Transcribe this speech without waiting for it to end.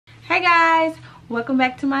Hey guys, welcome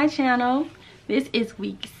back to my channel. This is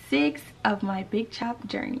week 6 of my big chop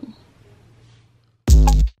journey.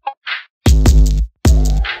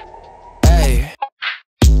 Hey,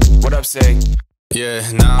 what up, say? Yeah,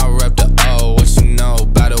 now I rep the O, what you know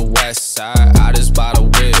about the west side? I just bought a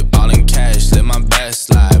whip, all in cash, live my best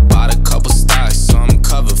life. Bought a couple stocks, so I'm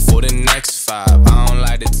covered for the next 5. I don't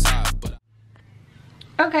like the top, but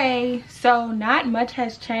Okay, so not much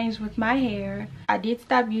has changed with my hair. I did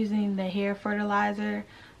stop using the hair fertilizer.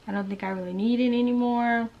 I don't think I really need it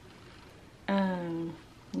anymore.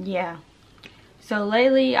 Yeah. So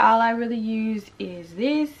lately, all I really use is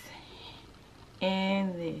this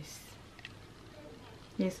and this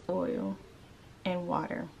oil and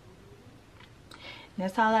water.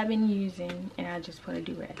 That's all I've been using, and I just put a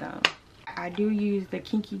do-rag on. I do use the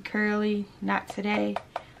Kinky Curly, not today,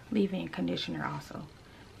 leave-in conditioner also.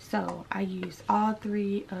 So I use all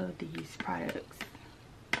 3 of these products,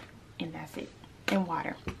 and that's it. And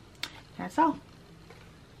water. That's all.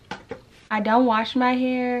 I don't wash my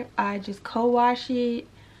hair. I just co-wash it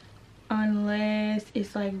unless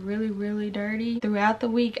it's like really dirty. Throughout the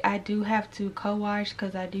week I do have to co-wash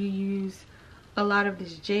because I do use a lot of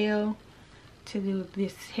this gel to do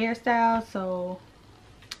this hairstyle, so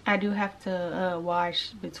I do have to wash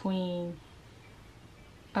between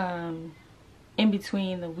in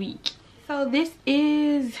between the week. So this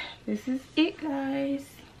is it, guys.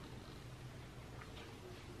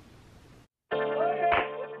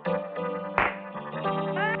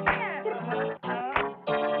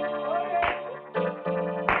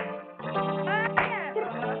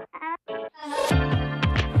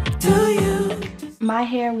 My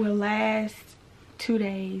hair will last 2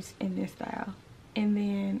 days in this style, and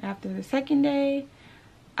then after the second day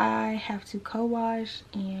I have to co-wash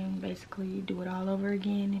and basically do it all over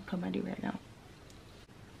again and put my do-rag on.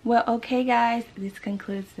 Well, okay guys, this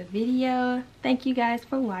concludes the video. Thank you guys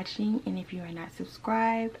for watching, and if you are not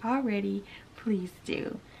subscribed already, please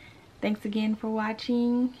do. Thanks again for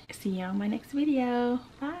watching. See you on my next video.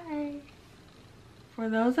 Bye. For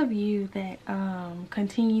those of you that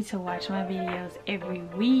continue to watch my videos every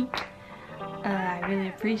week, I really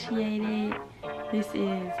appreciate it. This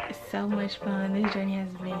is so much fun. This journey has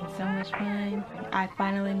been so much fun. I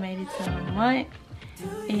finally made it to a month,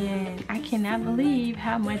 and I cannot believe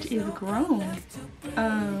how much it's grown.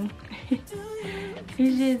 It's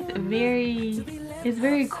just it's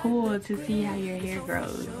very cool to see how your hair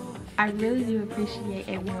grows. I really do appreciate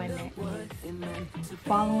everyone that is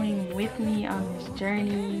following with me on this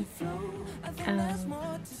journey.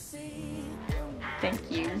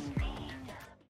 Thank you.